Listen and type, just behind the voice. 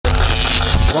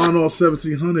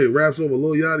VonOff1700 raps over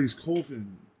Lil Yachty's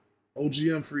Coffin.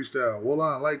 OGM Freestyle. Hold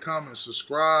on, like, comment,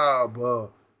 subscribe.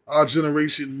 Our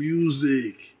Generation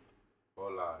Music.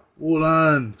 Hold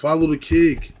on. Follow the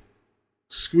kick.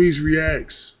 Squeeze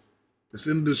Reacts. It's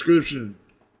in the description.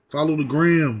 Follow the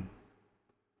gram.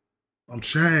 I'm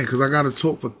trying because I got to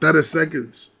talk for 30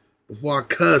 seconds before I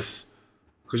cuss.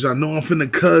 Because y'all know I'm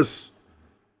finna cuss.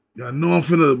 Y'all know I'm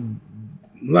finna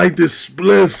light this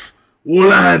spliff.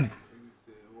 Hold on.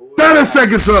 30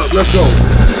 seconds up. Let's go.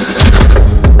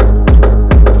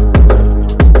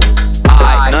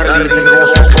 None of these niggas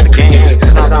won't smoke the game.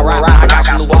 Since I got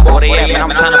some new ops where they at, man.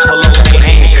 I'm trying to pull up where they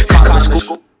hang.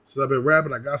 Since I've been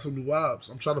rapping, I got some new ops.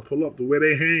 I'm trying to pull up the way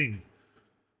they hang.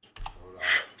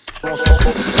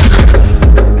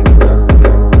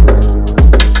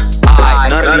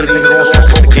 None of these niggas won't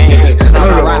smoke the game. Since I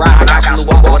got some new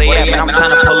ops where they at, man. I'm trying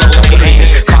to pull up where they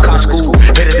hang. Coffin school,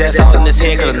 hit his ass out in his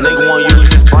head 'cause a nigga won't use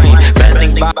his brain. Best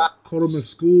thing about Caught him in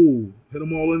school. Hit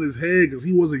him all in his head because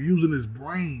he wasn't using his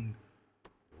brain.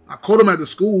 I caught him at the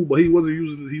school, but he wasn't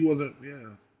using it. He wasn't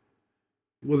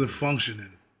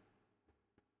functioning.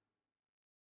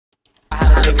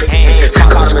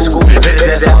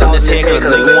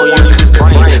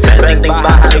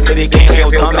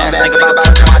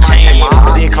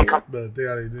 But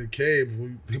they did cave before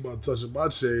you think about touching my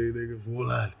chain, nigga.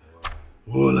 Hold on.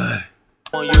 Hold on.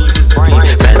 I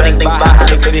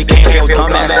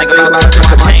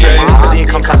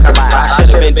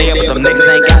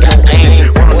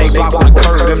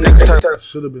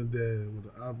should have been dead.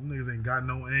 Them niggas ain't got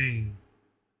no aim.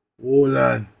 Hold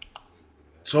on.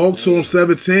 Talk to him,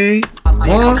 17. Huh? I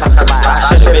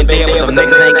should have been dead, but them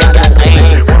niggas ain't got no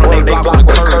aim. When they block on the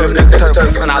curb, them niggas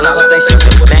turn and I love they shit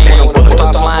with the name. When bullets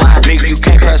start flying, nigga, you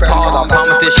can't press pause. I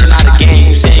promise this shit not a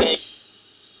game.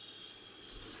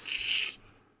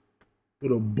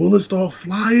 When a bullet start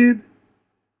flying,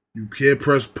 you can't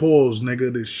press pause,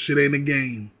 nigga. This shit ain't a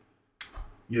game.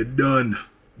 You're done.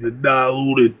 You're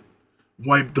diluted.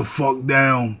 Wipe the fuck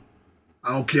down.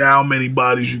 I don't care how many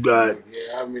bodies you got.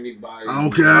 I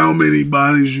don't care how many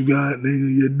bodies you got,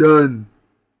 nigga. You're done.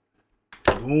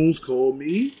 Bones call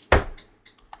me.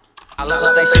 I love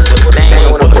that shit with the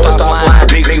name. When bullets start flying,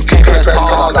 nigga, you can't press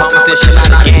pause. I promise this shit not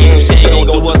a game. You say you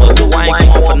gon' do what I do, I ain't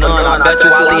going for none. I bet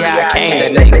you I leave how I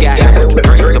came. That nigga got hit with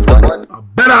the drink, the button. I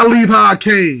bet I leave how I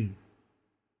came.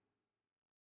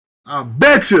 I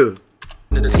bet you.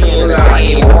 The team is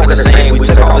ain't walking the same. We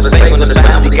took off his face when his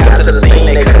family got to the scene.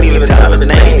 They couldn't even tell him his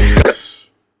name.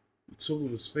 We took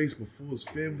off his face before his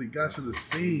family got to the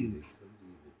scene.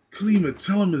 Couldn't even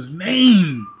tell him his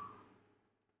name.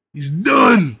 He's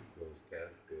done.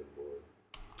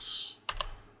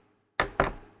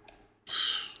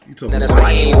 You told me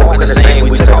ain't walking the same.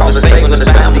 We took off his face when his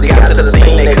family got to the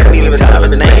scene. They couldn't even tell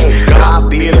him his name. God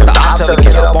be it, the ops ever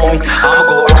get up on me. I'ma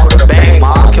go out with a bang. My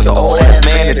ops killed the old ass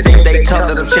man and think they tough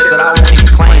to them shit that I won't even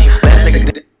claim. Last nigga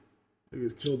did.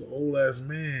 Niggas killed the old ass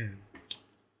man.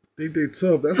 Think they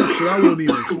tough. That's some shit I wouldn't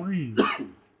even claim.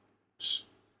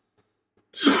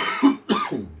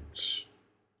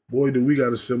 Boy, do we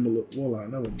got a similar. Well,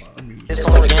 never mind. I mean, it's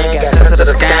on the gang, got sent to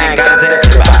the sky, got his ass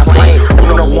hit by a plane.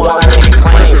 Who number one, I can't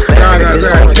claim.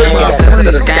 This on the gang, got sent to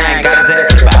the sky, got his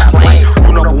ass hit by a plane.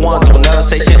 Rule number one, don't never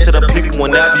say shit to the people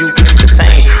whenever you get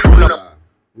detained.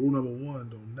 Rule number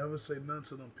one, don't never say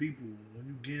nothing to them people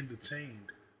when you get detained.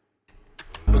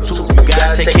 But two, you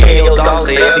gotta take care of your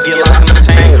dogs, they ever get locked in the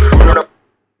tank.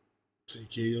 Take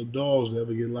care of your dogs, they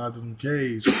ever get locked in the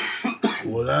cage.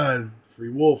 Hold on. Free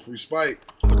wolf, free spike.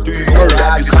 You come out the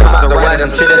right, them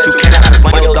shit that you cannot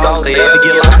explain. Your dogs, they ever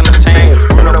get locked in the tank.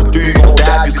 Rule number three, you gon'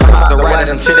 die. You come out the right,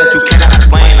 them shit that you cannot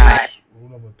explain. Rule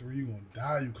number three, you gonna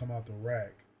die. You come out the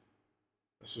rack.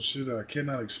 That's some shit that I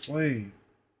cannot explain.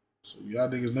 So y'all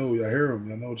niggas know, y'all hear them.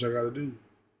 Y'all know what y'all gotta do.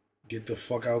 Get the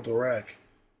fuck out the rack.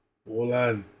 Hold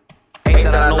on. Ain't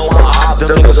that I know I'm off, them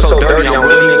niggas so dirty. I'm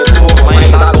really into a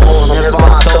lane. I go on this by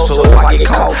myself, so if I get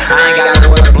caught, I ain't got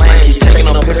nowhere to blame. Keep taking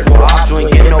them pictures for ops, you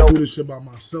ain't getting no. I do this shit by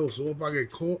myself, so if I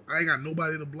get caught, I ain't got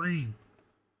nobody to blame.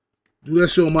 Do that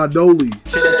shit on my dolly.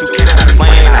 Shit that you can't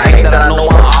explain. I hate that I know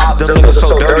I'm off, them niggas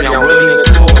so dirty. I'm really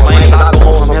into a lane. I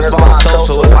go on this by myself,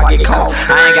 so if I get caught,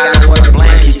 I ain't got nowhere to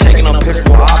blame. Keep taking them pictures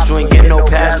for ops, you ain't getting no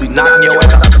pass. We knocking your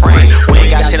ass out the frame. We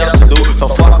ain't got shit else to do, so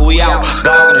fuck we out.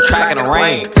 Dog in the track in the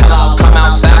rain. Come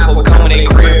outside before we come in their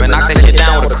crib and knock that shit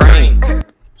down with a crane.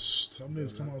 Tell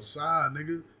niggas come outside,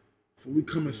 nigga. Before we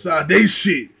come inside they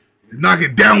shit and knock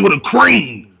it down with a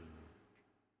crane.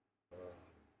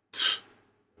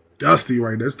 Dusty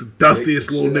right there. That's the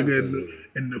dustiest little nigga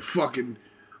in the fucking.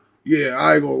 Yeah,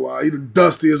 I ain't gonna lie. He the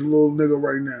dustiest little nigga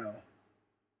right now.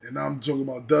 And I'm talking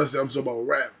about Dusty. I'm talking about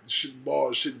rap. Shit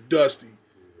ball, shit Dusty.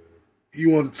 He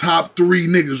one of the top 3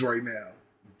 niggas right now.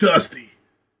 Dusty.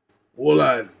 All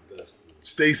right.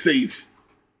 Stay safe.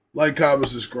 Like, comment,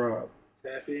 subscribe.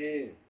 Tap in.